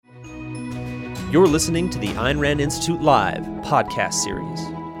You're listening to the Ayn Rand Institute Live podcast series.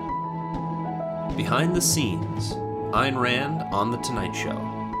 Behind the scenes, Ayn Rand on The Tonight Show.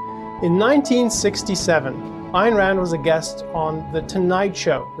 In 1967, Ayn Rand was a guest on The Tonight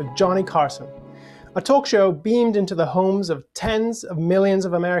Show with Johnny Carson, a talk show beamed into the homes of tens of millions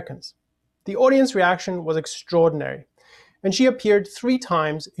of Americans. The audience reaction was extraordinary, and she appeared 3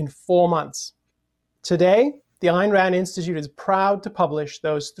 times in 4 months. Today, the Ayn Rand Institute is proud to publish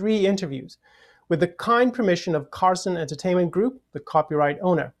those 3 interviews with the kind permission of Carson Entertainment Group, the copyright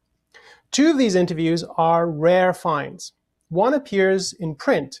owner. 2 of these interviews are rare finds. One appears in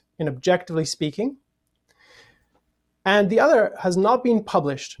print in Objectively Speaking, and the other has not been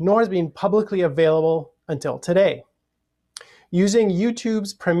published, nor has been publicly available until today. Using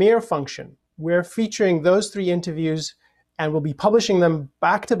YouTube's Premiere function, we're featuring those 3 interviews and we'll be publishing them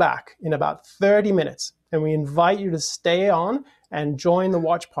back to back in about 30 minutes. And we invite you to stay on and join the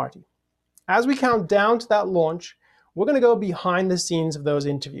watch party. As we count down to that launch, we're going to go behind the scenes of those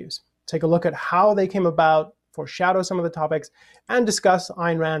interviews, take a look at how they came about, foreshadow some of the topics, and discuss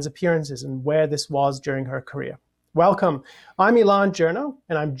Ayn Rand's appearances and where this was during her career. Welcome. I'm Ilan Cherno,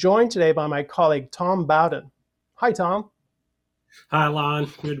 and I'm joined today by my colleague, Tom Bowden. Hi, Tom. Hi, Ilan.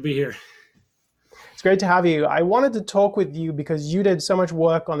 Good to be here. It's great to have you. I wanted to talk with you because you did so much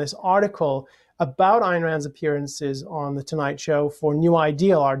work on this article about Ayn Rand's appearances on The Tonight Show for New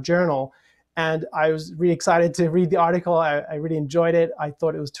Ideal, our journal. And I was really excited to read the article. I really enjoyed it. I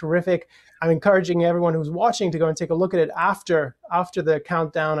thought it was terrific. I'm encouraging everyone who's watching to go and take a look at it after the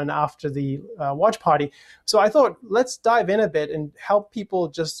countdown and after the watch party. So I thought, let's dive in a bit and help people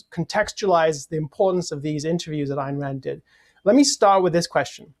just contextualize the importance of these interviews that Ayn Rand did. Let me start with this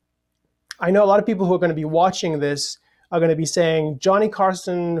question. I know a lot of people who are going to be watching this are going to be saying, Johnny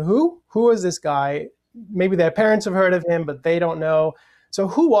Carson, who? Who is this guy? Maybe their parents have heard of him, but they don't know. So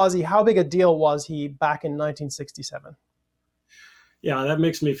who was he? How big a deal was he back in 1967? Yeah, that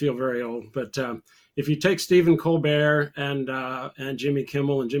makes me feel very old. But if you take Stephen Colbert and Jimmy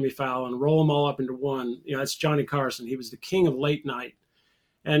Kimmel and Jimmy Fallon, roll them all up into one, that's Johnny Carson. He was the king of late night.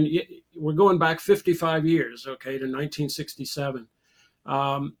 And we're going back 55 years, to 1967.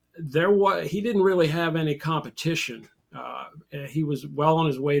 He didn't really have any competition. He was well on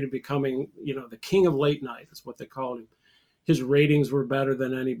his way to becoming, the king of late night. That's what they called him. His ratings were better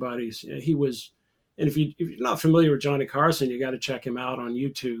than anybody's. He was, and if you're not familiar with Johnny Carson, you got to check him out on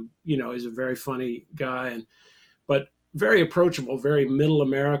YouTube. He's a very funny guy, but very approachable, very middle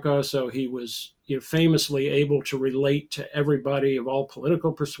America. So he was, famously able to relate to everybody of all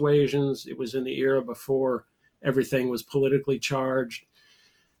political persuasions. It was in the era before everything was politically charged.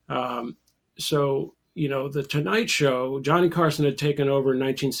 The Tonight Show, Johnny Carson had taken over in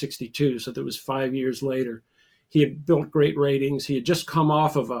 1962, so that was 5 years later. He had built great ratings. He had just come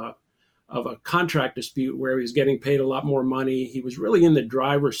off of a contract dispute where he was getting paid a lot more money. He was really in the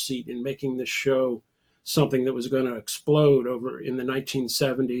driver's seat in making this show something that was going to explode over in the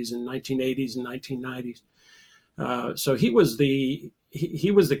 1970s and 1980s and 1990s. So he was the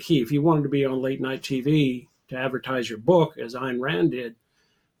key. If you wanted to be on late night TV to advertise your book, as Ayn Rand did,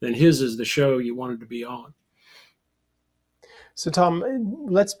 then his is the show you wanted to be on. So Tom,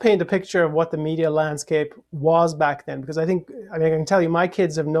 let's paint a picture of what the media landscape was back then, because I can tell you my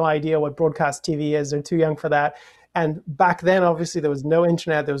kids have no idea what broadcast TV is. They're too young for that. And back then, obviously, there was no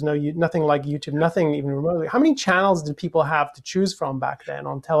internet. There was nothing like YouTube, nothing even remotely. How many channels did people have to choose from back then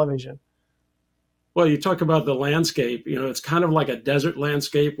on television? Well, you talk about the landscape, it's kind of like a desert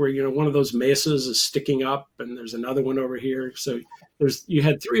landscape where, one of those mesas is sticking up and there's another one over here. So you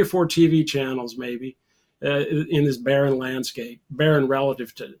had 3 or 4 TV channels maybe in this barren landscape, barren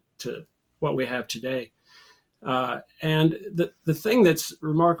relative to what we have today. And the thing that's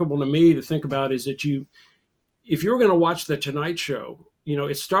remarkable to me to think about is that if you were going to watch The Tonight Show,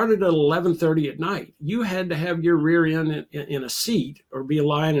 it started at 11:30 at night. You had to have your rear end in a seat or be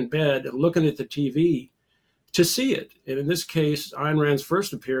lying in bed and looking at the TV to see it. And in this case, Ayn Rand's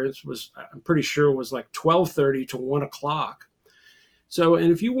first appearance I'm pretty sure was like 12:30 to 1 o'clock. So,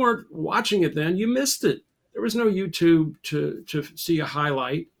 and if you weren't watching it then, you missed it. There was no YouTube to see a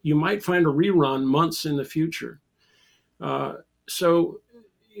highlight. You might find a rerun months in the future. Not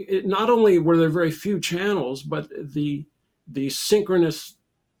only were there very few channels, but the synchronous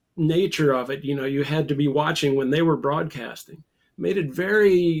nature of it, you had to be watching when they were broadcasting, made it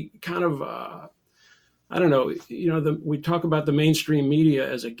very kind of, we talk about the mainstream media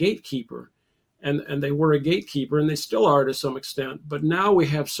as a gatekeeper, and they were a gatekeeper, and they still are to some extent. But now we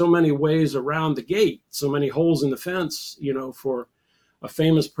have so many ways around the gate, so many holes in the fence, for a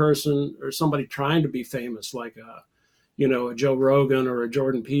famous person or somebody trying to be famous, like a Joe Rogan or a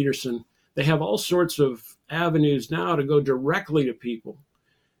Jordan Peterson. they have all sorts of avenues now to go directly to people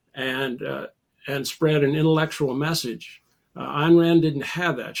and spread an intellectual message. Ayn Rand didn't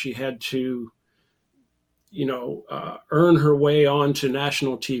have that. She had to, earn her way onto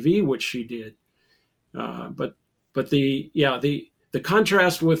national TV, which she did. But the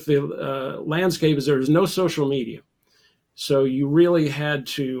contrast with the landscape is there's no social media, so you really had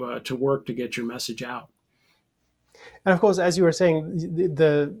to work to get your message out. And of course, as you were saying,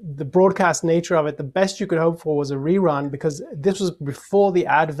 the broadcast nature of it, the best you could hope for was a rerun, because this was before the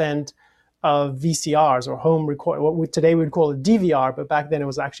advent of VCRs or home record. Today we would call it DVR, but back then it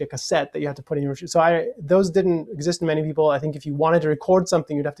was actually a cassette that you had to put in your. So those didn't exist in many people. I think if you wanted to record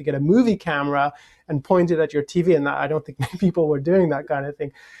something, you'd have to get a movie camera and point it at your TV, and I don't think many people were doing that kind of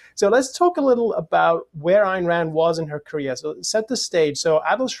thing. So let's talk a little about where Ayn Rand was in her career. So set the stage. So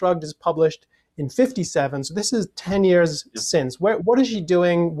Atlas Shrugged is published in 1957. So this is 10 years since. What is she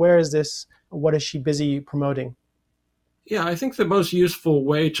doing? Where is this? What is she busy promoting? Yeah, I think the most useful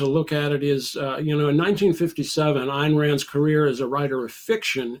way to look at it is, in 1957, Ayn Rand's career as a writer of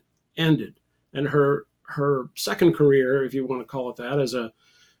fiction ended, and her second career, if you want to call it that, as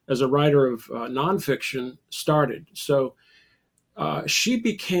a writer of nonfiction started. So she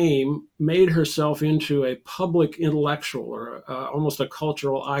made herself into a public intellectual, or almost a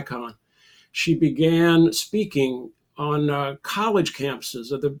cultural icon. She began speaking on college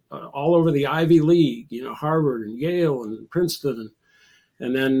campuses all over the Ivy League, Harvard and Yale and Princeton,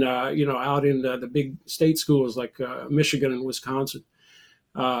 and then out in the big state schools like Michigan and Wisconsin.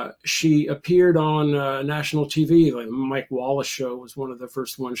 She appeared on national TV. Like Mike Wallace Show was one of the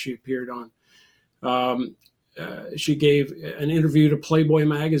first ones she appeared on. She gave an interview to Playboy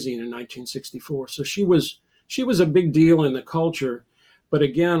magazine in 1964. So she was a big deal in the culture. But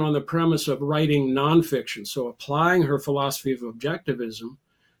again, on the premise of writing nonfiction, so applying her philosophy of objectivism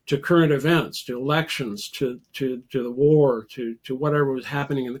to current events, to elections, to the war, to whatever was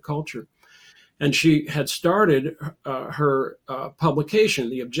happening in the culture. And she had started her publication,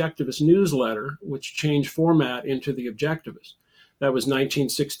 the Objectivist Newsletter, which changed format into the Objectivist. That was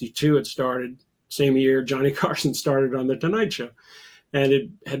 1962. It started, same year Johnny Carson started on The Tonight Show. And it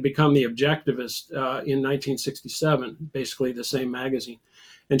had become the Objectivist in 1967, basically the same magazine.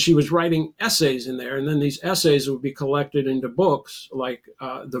 And she was writing essays in there, and then these essays would be collected into books like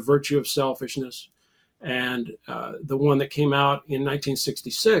The Virtue of Selfishness, and the one that came out in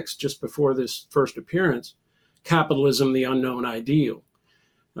 1966, just before this first appearance, Capitalism, the Unknown Ideal.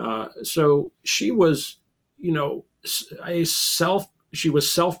 So she was, she was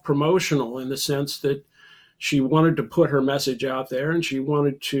self-promotional in the sense that she wanted to put her message out there, and she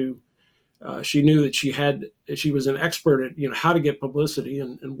wanted to. She knew that she was an expert at how to get publicity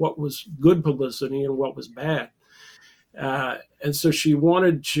and what was good publicity and what was bad, and so she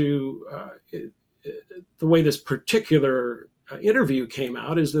wanted to. The way this particular interview came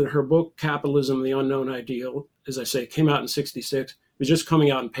out is that her book Capitalism: The Unknown Ideal, as I say, came out in '66. It was just coming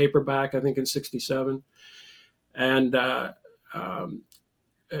out in paperback, I think, in '67, and.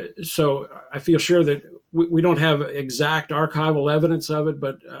 So I feel sure that we don't have exact archival evidence of it,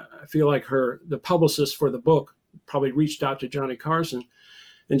 but I feel like the publicist for the book probably reached out to Johnny Carson,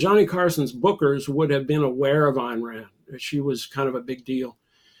 and Johnny Carson's bookers would have been aware of Ayn Rand. She was kind of a big deal.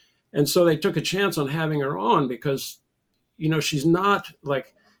 And so they took a chance on having her on because, she's not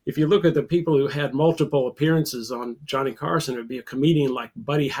like, if you look at the people who had multiple appearances on Johnny Carson, it would be a comedian like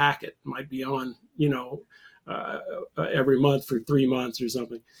Buddy Hackett might be on, every month for 3 months or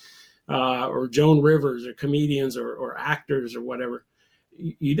something, or Joan Rivers, or comedians or actors or whatever.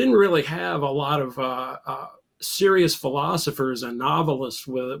 You didn't really have a lot of serious philosophers and novelists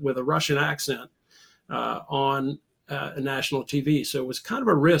with a Russian accent on national TV. So it was kind of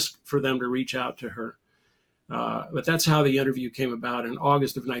a risk for them to reach out to her. But that's how the interview came about in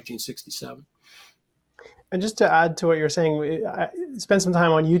August of 1967. And just to add to what you're saying, spend some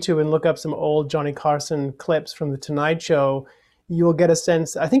time on YouTube and look up some old Johnny Carson clips from The Tonight Show. You'll get a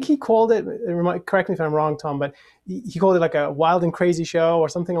sense. I think he called it, correct me if I'm wrong, Tom, but he called it like a wild and crazy show or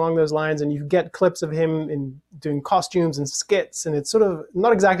something along those lines. And you get clips of him doing costumes and skits. And it's sort of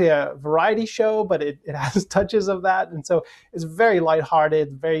not exactly a variety show, but it has touches of that. And so it's very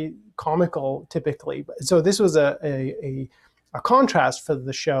lighthearted, very comical typically. So this was a contrast for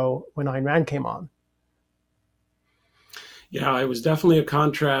the show when Ayn Rand came on. Yeah, it was definitely a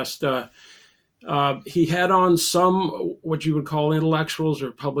contrast. He had on some what you would call intellectuals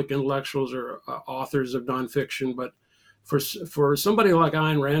or public intellectuals or authors of nonfiction, but for somebody like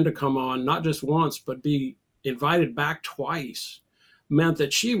Ayn Rand to come on, not just once, but be invited back twice, meant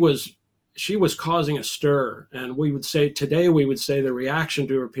that she was she was causing a stir. And today we would say the reaction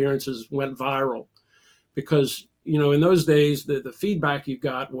to her appearances went viral because, in those days, the feedback you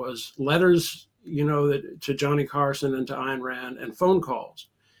got was letters, to Johnny Carson and to Ayn Rand, and phone calls.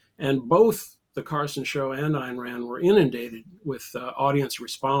 And both the Carson Show and Ayn Rand were inundated with audience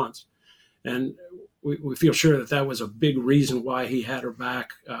response. And we feel sure that was a big reason why he had her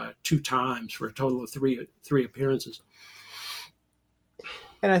back 2 times for a total of three appearances.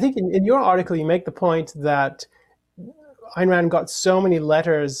 And I think in your article, you make the point that Ayn Rand got so many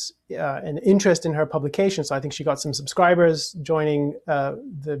letters and interest in her publication. So I think she got some subscribers joining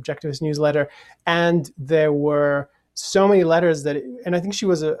the Objectivist newsletter. And there were so many letters and I think she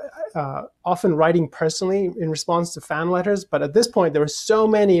was often writing personally in response to fan letters. But at this point, there were so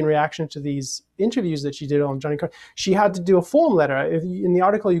many in reaction to these interviews that she did on Johnny Carson. She had to do a form letter. In the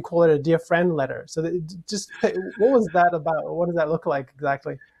article, you call it a dear friend letter. So what was that about? What does that look like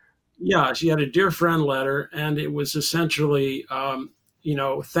exactly? Yeah, she had a dear friend letter, and it was essentially,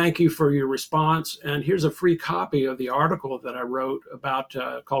 thank you for your response. And here's a free copy of the article that I wrote about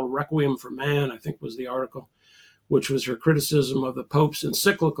called Requiem for Man, I think was the article, which was her criticism of the Pope's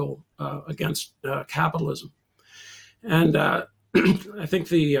encyclical against capitalism. And I think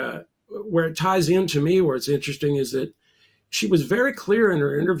where it ties in to me, where it's interesting, is that she was very clear in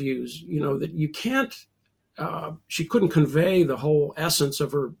her interviews, that you can't, she couldn't convey the whole essence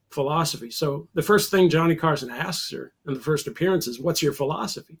of her philosophy. So the first thing Johnny Carson asks her in the first appearance is, "What's your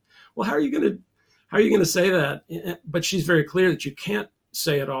philosophy?" Well, how are you going to say that? But she's very clear that you can't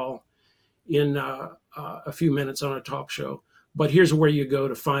say it all in a few minutes on a talk show. But here's where you go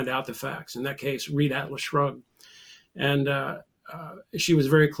to find out the facts. In that case, read Atlas Shrugged. And she was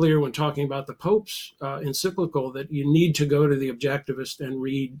very clear when talking about the Pope's encyclical that you need to go to the Objectivist and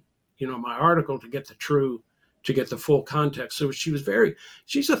read, my article to get the full context. So she's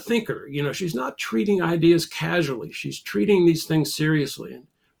a thinker, she's not treating ideas casually. She's treating these things seriously and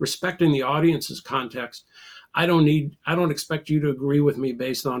respecting the audience's context. I don't expect you to agree with me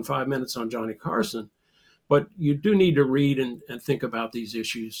based on 5 minutes on Johnny Carson, but you do need to read and think about these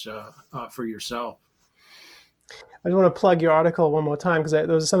issues for yourself. I just want to plug your article one more time because there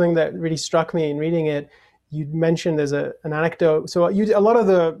was something that really struck me in reading it. You mentioned there's an anecdote. So a lot of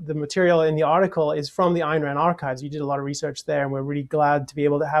the material in the article is from the Ayn Rand archives. You did a lot of research there, and we're really glad to be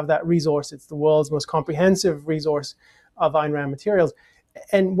able to have that resource. It's the world's most comprehensive resource of Ayn Rand materials.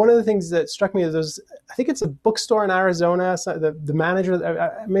 And one of the things that struck me is I think it's a bookstore in Arizona. So the manager,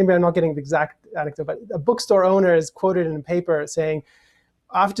 maybe I'm not getting the exact anecdote, but a bookstore owner is quoted in a paper saying,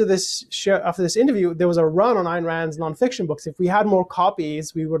 after this interview, there was a run on Ayn Rand's nonfiction books. If we had more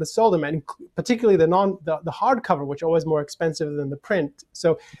copies, we would have sold them, and particularly the hardcover, which are always more expensive than the print.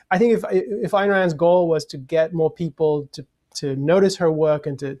 So I think if Ayn Rand's goal was to get more people to notice her work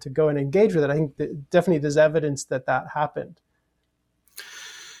and to go and engage with it, I think definitely there's evidence that happened.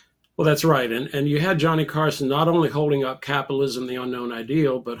 Well, that's right. And you had Johnny Carson not only holding up Capitalism, the Unknown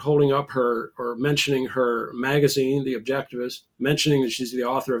Ideal, but holding up mentioning her magazine, The Objectivist, mentioning that she's the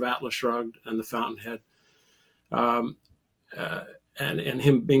author of Atlas Shrugged and The Fountainhead, and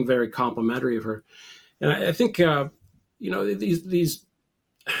him being very complimentary of her. And I think, these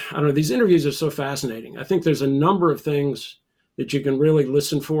interviews are so fascinating. I think there's a number of things that you can really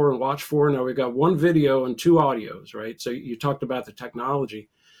listen for and watch for. Now, we've got 1 video and 2 audios, right? So you talked about the technology.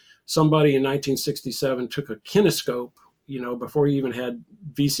 Somebody in 1967 took a kinescope, before you even had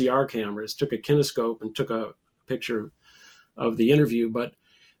VCR cameras, took a kinescope and took a picture of the interview. But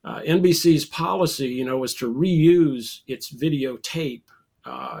NBC's policy, was to reuse its videotape,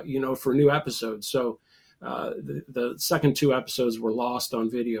 for new episodes. So the second 2 episodes were lost on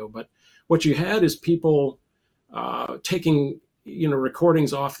video. But what you had is people taking,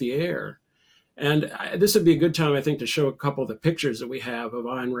 recordings off the air. And this would be a good time, I think, to show a couple of the pictures that we have of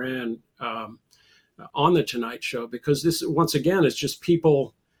Ayn Rand on The Tonight Show, because this, once again, is just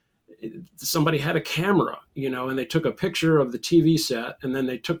people, somebody had a camera, and they took a picture of the TV set, and then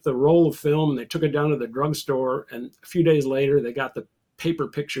they took the roll of film and they took it down to the drugstore, and a few days later, they got the paper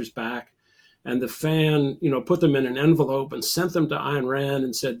pictures back, and the fan, put them in an envelope and sent them to Ayn Rand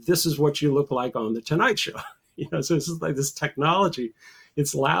and said, "This is what you look like on The Tonight Show." So this is like this technology.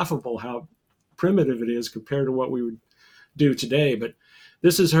 It's laughable how primitive it is compared to what we would do today. But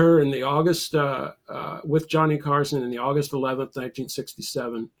this is her in the August, with Johnny Carson in the August 11th,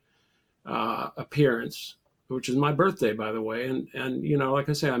 1967 appearance, which is my birthday, by the way. And like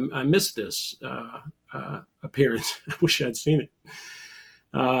I say, I missed this appearance. I wish I'd seen it.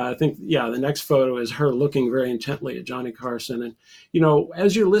 I think, the next photo is her looking very intently at Johnny Carson. And,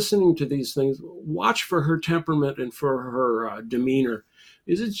 as you're listening to these things, watch for her temperament and for her demeanor.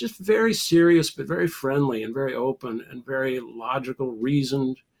 is it's just very serious, but very friendly and very open and very logical,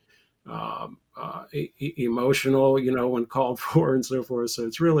 reasoned, emotional, when called for and so forth. So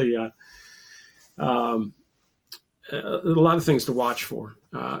it's really a lot of things to watch for.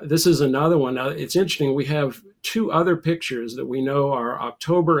 This is another one. Now, it's interesting. We have two other pictures that we know are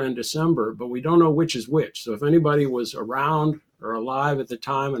October and December, but we don't know which is which. So if anybody was around or alive at the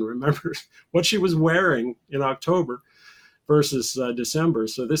time and remembers what she was wearing in October versus December.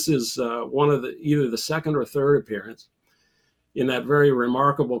 So this is one of either the second or third appearance in that very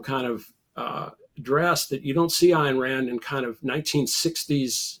remarkable kind of dress that you don't see Ayn Rand in kind of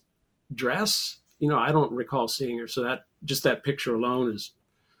 1960s dress. I don't recall seeing her. So that picture alone is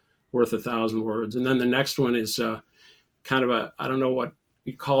worth 1,000 words. And then the next one is kind of I don't know what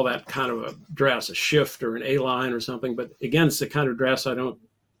you call that kind of a dress, a shift or an A-line or something. But again, it's the kind of dress I don't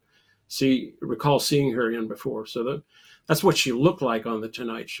recall seeing her in before. So that's what she looked like on the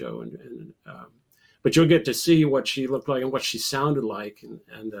Tonight Show. But you'll get to see what she looked like and what she sounded like.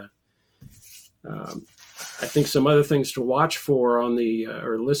 And I think some other things to watch for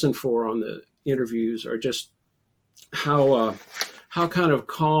or listen for on the interviews are just how kind of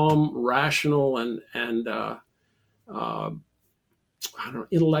calm, rational, and I don't know,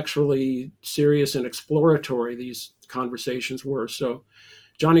 intellectually serious and exploratory these conversations were. So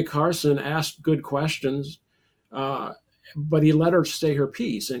Johnny Carson asked good questions, but he let her say her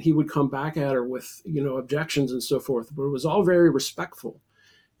piece, and he would come back at her with objections and so forth. But it was all very respectful.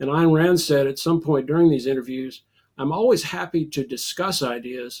 And Ayn Rand said at some point during these interviews, "I'm always happy to discuss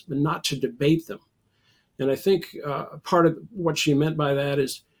ideas, but not to debate them." And I think part of what she meant by that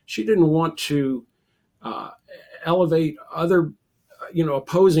is she didn't want to elevate other,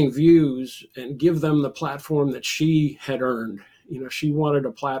 opposing views and give them the platform that she had earned. She wanted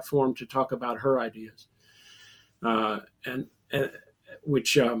a platform to talk about her ideas, and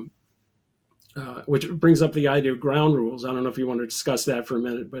which brings up the idea of ground rules. I don't know if you want to discuss that for a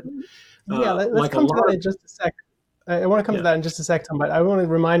minute, but yeah, let's come to that in just a second. I want to come to that in just a second, but I want to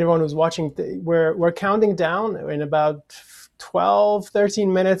remind everyone who's watching, we're counting down. In about 12,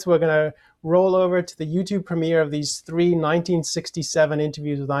 13 minutes, we're going to roll over to the YouTube premiere of these 3 1967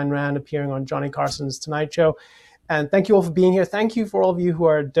 interviews with Ayn Rand appearing on Johnny Carson's Tonight Show. And thank you all for being here. Thank you for all of you who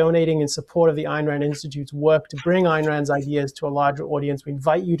are donating in support of the Ayn Rand Institute's work to bring Ayn Rand's ideas to a larger audience. We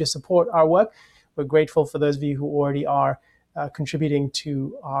invite you to support our work. We're grateful for those of you who already are contributing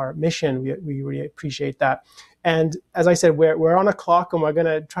to our mission. We really appreciate that. And as I said, we're on a clock and we're going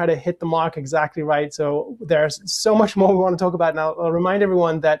to try to hit the mark exactly right. So there's so much more we want to talk about. Now, I'll remind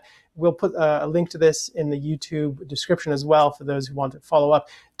everyone that we'll put a link to this in the YouTube description as well for those who want to follow up.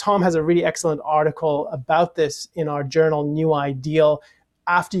 Tom has a really excellent article about this in our journal, New Ideal.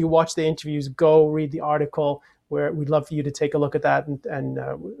 After you watch the interviews, go read the article, where we'd love for you to take a look at that and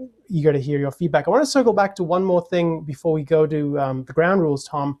eager to hear your feedback. I want to circle back to one more thing before we go to the ground rules,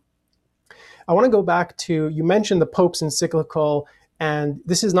 Tom. I want to go back to, you mentioned the Pope's encyclical, and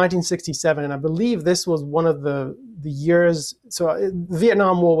this is 1967, and I believe this was one of the years, so the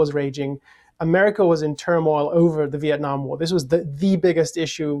Vietnam War was raging. America was in turmoil over the Vietnam War. This was the biggest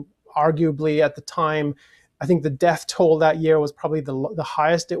issue, arguably, at the time. I think the death toll that year was probably the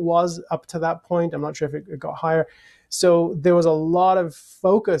highest it was up to that point. I'm not sure if it got higher. So there was a lot of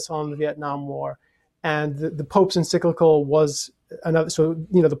focus on the Vietnam War, and the Pope's encyclical was another. So,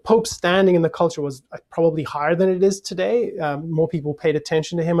 the Pope's standing in the culture was probably higher than it is today. More people paid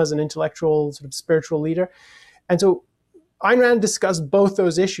attention to him as an intellectual, sort of spiritual leader. And so Ayn Rand discussed both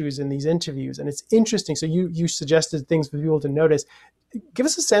those issues in these interviews, and it's interesting. So you suggested things for people to notice. Give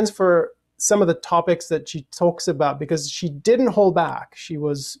us a sense for some of the topics that she talks about, because she didn't hold back. She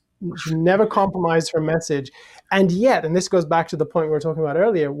never compromised her message. And yet, and this goes back to the point we were talking about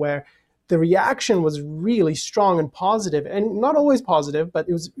earlier, where the reaction was really strong and positive, and not always positive, but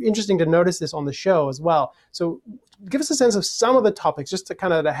it was interesting to notice this on the show as well. So give us a sense of some of the topics, just to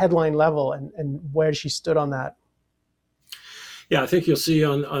kind of the headline level, and where she stood on that. Yeah, I think you'll see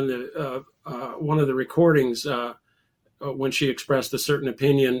on the one of the recordings when she expressed a certain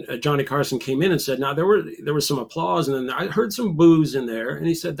opinion, Johnny Carson came in and said, "Now there was some applause, and then I heard some boos in there." And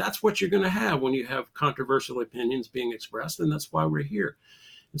he said, "That's what you're going to have when you have controversial opinions being expressed, and that's why we're here."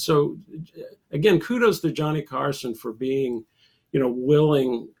 And so, again, kudos to Johnny Carson for being,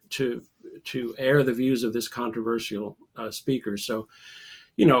 willing to air the views of this controversial speaker. So,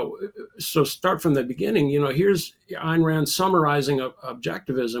 so start from the beginning. Here's Ayn Rand summarizing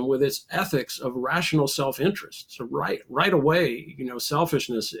objectivism with its ethics of rational self-interest. So right away,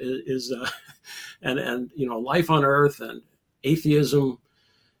 selfishness is and life on earth and atheism,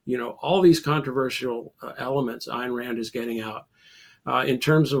 all these controversial elements Ayn Rand is getting out. in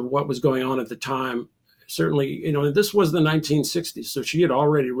terms of what was going on at the time. Certainly, this was the 1960s, so she had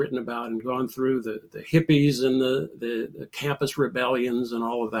already written about and gone through the hippies and the campus rebellions and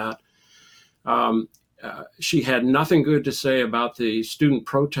all of that. She had nothing good to say about the student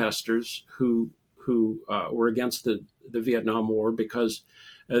protesters who were against the Vietnam War because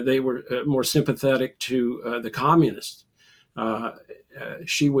they were more sympathetic to the communists.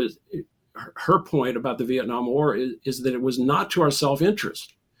 Her point about the Vietnam War is that it was not to our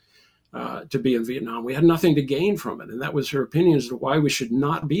self-interest to be in Vietnam. We had nothing to gain from it. And that was her opinion as to why we should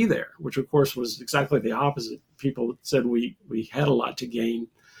not be there, which of course was exactly the opposite. People said we had a lot to gain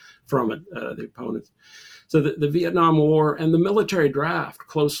from it, the opponents. So the Vietnam War and the military draft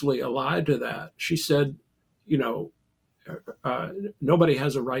closely allied to that. She said, nobody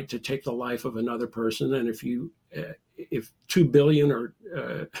has a right to take the life of another person. And if 2 billion or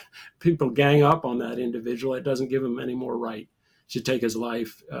people gang up on that individual, it doesn't give him any more right to take his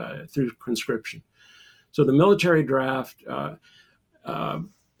life through conscription. So the military draft, the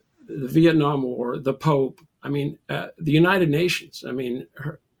Vietnam War, the Pope, the United Nations,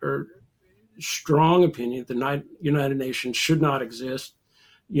 her strong opinion that the United Nations should not exist.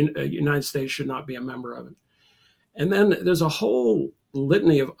 United States should not be a member of it. And then there's a whole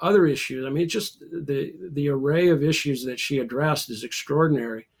litany of other issues. Just the array of issues that she addressed is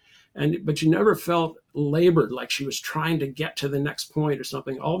extraordinary. But you never felt labored, like she was trying to get to the next point or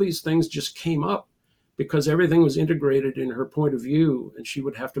something. All these things just came up because everything was integrated in her point of view, and she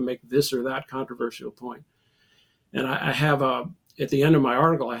would have to make this or that controversial point. And I have at the end of my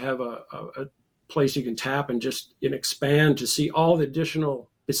article, I have a place you can tap and just expand to see all the additional,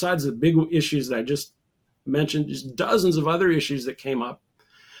 besides the big issues that I just mentioned, just dozens of other issues that came up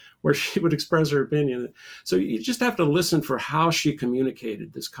where she would express her opinion. So you just have to listen for how she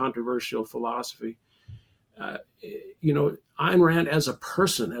communicated this controversial philosophy. Ayn Rand as a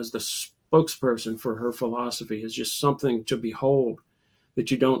person, as the spokesperson for her philosophy, is just something to behold that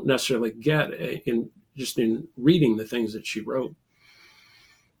you don't necessarily get in reading the things that she wrote.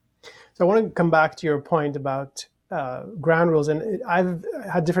 So I want to come back to your point about ground rules. And I've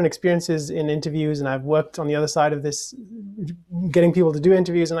had different experiences in interviews, and I've worked on the other side of this, getting people to do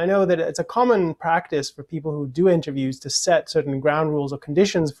interviews. And I know that it's a common practice for people who do interviews to set certain ground rules or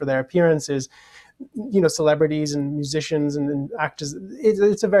conditions for their appearances. Celebrities and musicians and actors,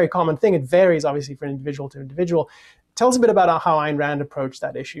 it's a very common thing. It varies, obviously, from individual to individual. Tell us a bit about how Ayn Rand approached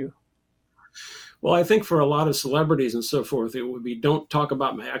that issue. Well, I think for a lot of celebrities and so forth, it would be, don't talk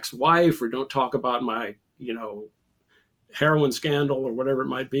about my ex-wife, or don't talk about my, heroin scandal or whatever it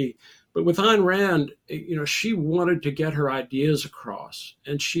might be. But with Ayn Rand, she wanted to get her ideas across,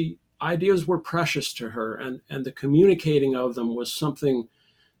 and ideas were precious to her, and the communicating of them was something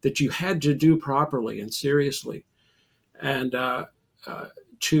that you had to do properly and seriously. And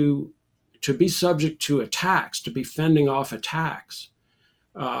to be subject to attacks, to be fending off attacks,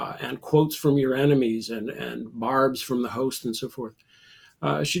 and quotes from your enemies and barbs from the host and so forth.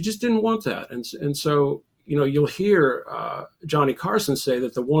 She just didn't want that. And so, you'll hear Johnny Carson say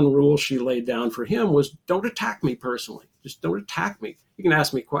that the one rule she laid down for him was, don't attack me personally. Just don't attack me. You can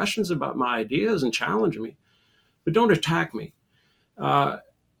ask me questions about my ideas and challenge me, but don't attack me.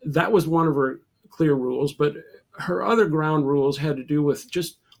 That was one of her clear rules, but her other ground rules had to do with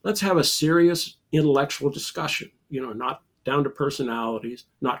just, let's have a serious intellectual discussion, not down to personalities,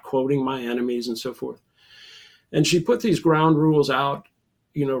 not quoting my enemies and so forth. And she put these ground rules out,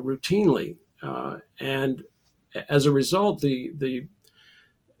 routinely. And as a result, the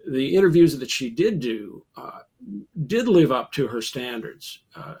interviews that she did do did live up to her standards,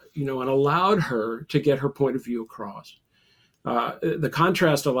 and allowed her to get her point of view across. The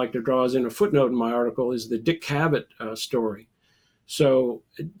contrast I like to draw is in a footnote in my article is the Dick Cavett story. So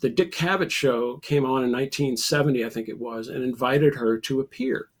the Dick Cavett show came on in 1970, I think it was, and invited her to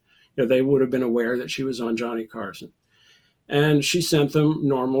appear. They would have been aware that she was on Johnny Carson. And she sent them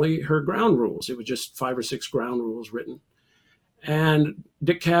normally her ground rules. It was just 5 or 6 ground rules written. And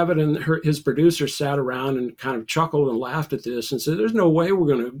Dick Cavett and his producer sat around and kind of chuckled and laughed at this and said, there's no way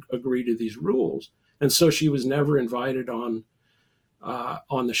we're going to agree to these rules. And so she was never invited on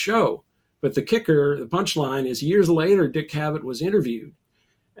the show. But the kicker, the punchline is, years later, Dick Cavett was interviewed,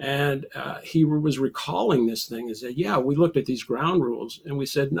 and he was recalling this thing and said, yeah, we looked at these ground rules and we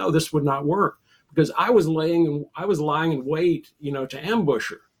said, no, this would not work, because I was lying in wait, to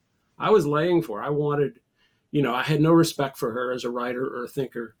ambush her. I was laying for her. I wanted, I had no respect for her as a writer or a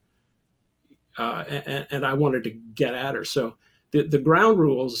thinker, and I wanted to get at her. So the ground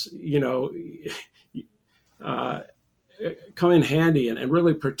rules, come in handy and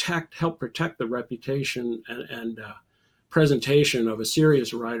really help protect the reputation and presentation of a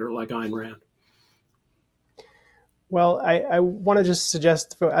serious writer like Ayn Rand. Well, I want to just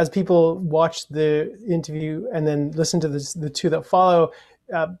suggest, as people watch the interview and then listen to the two that follow,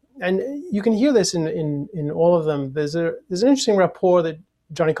 and you can hear this in all of them, there's an interesting rapport that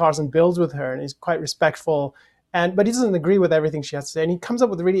Johnny Carson builds with her, and he's quite respectful, but he doesn't agree with everything she has to say, and he comes up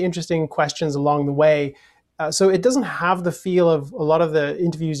with really interesting questions along the way. So it doesn't have the feel of a lot of the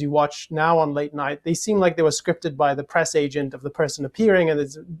interviews you watch now on late night. They seem like they were scripted by the press agent of the person appearing, and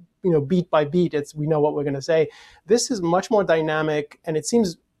it's, beat by beat, we know what we're going to say. This is much more dynamic, and it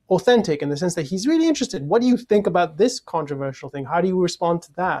seems authentic in the sense that he's really interested. What do you think about this controversial thing? How do you respond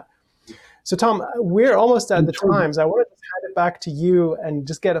to that? So, Tom, we're almost at the time, so I want to just hand it back to you and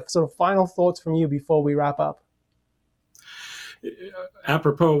just get a sort of final thoughts from you before we wrap up.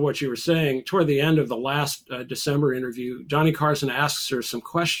 Apropos of what you were saying, toward the end of the last December interview, Johnny Carson asks her some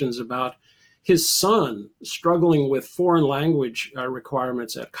questions about his son struggling with foreign language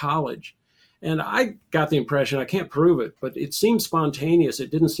requirements at college. And I got the impression, I can't prove it, but it seemed spontaneous.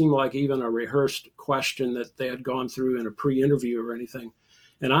 It didn't seem like even a rehearsed question that they had gone through in a pre-interview or anything.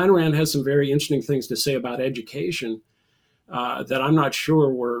 And Ayn Rand has some very interesting things to say about education that I'm not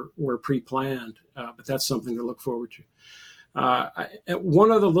sure were pre-planned, but that's something to look forward to.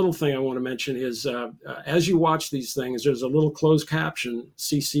 One other little thing I want to mention is as you watch these things, there's a little closed caption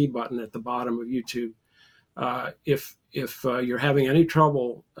CC button at the bottom of YouTube. If you're having any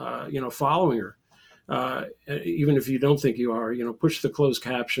trouble, following her, even if you don't think you are, push the closed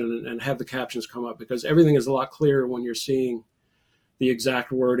caption and have the captions come up, because everything is a lot clearer when you're seeing the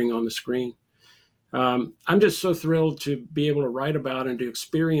exact wording on the screen. I'm just so thrilled to be able to write about and to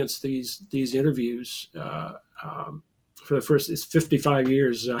experience these interviews. For the first, it's 55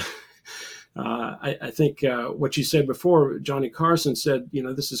 years. I think what you said before, Johnny Carson said,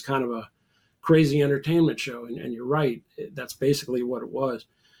 this is kind of a crazy entertainment show. And you're right. That's basically what it was.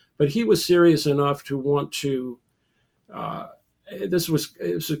 But he was serious enough to want to, it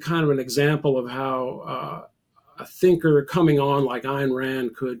was kind of an example of how a thinker coming on like Ayn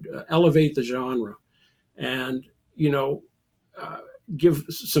Rand could elevate the genre and, give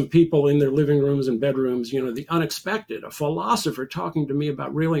some people in their living rooms and bedrooms, the unexpected, a philosopher talking to me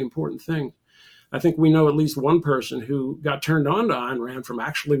about really important things. I think we know at least one person who got turned on to Ayn Rand from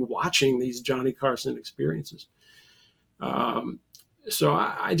actually watching these Johnny Carson experiences. So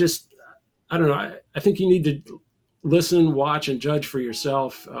I don't know. I think you need to listen, watch, and judge for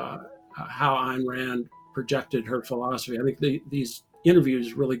yourself how Ayn Rand projected her philosophy. I think these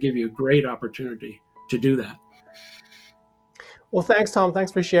interviews really give you a great opportunity to do that. Well, thanks, Tom.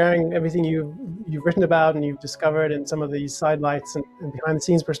 Thanks for sharing everything you've written about and you've discovered and some of these sidelights and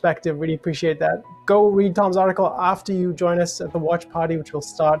behind-the-scenes perspective. Really appreciate that. Go read Tom's article after you join us at the watch party, which will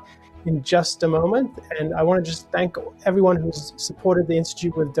start in just a moment. And I want to just thank everyone who's supported the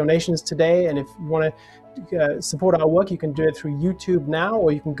Institute with donations today. And if you want to support our work, you can do it through YouTube now,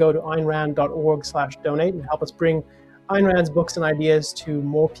 or you can go to aynrand.org/donate and help us bring Ayn Rand's books and ideas to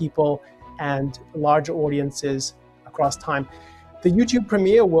more people and larger audiences across time. The YouTube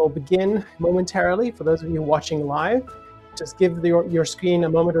premiere will begin momentarily. For those of you watching live, just give your screen a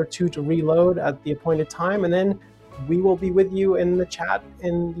moment or two to reload at the appointed time, and then we will be with you in the chat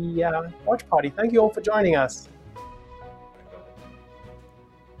in the watch party. Thank you all for joining us.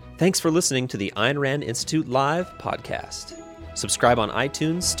 Thanks for listening to the Ayn Rand Institute Live podcast. Subscribe on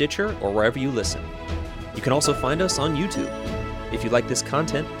iTunes, Stitcher, or wherever you listen. You can also find us on YouTube. If you like this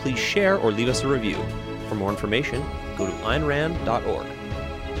content, please share or leave us a review. For more information, go to aynrand.org.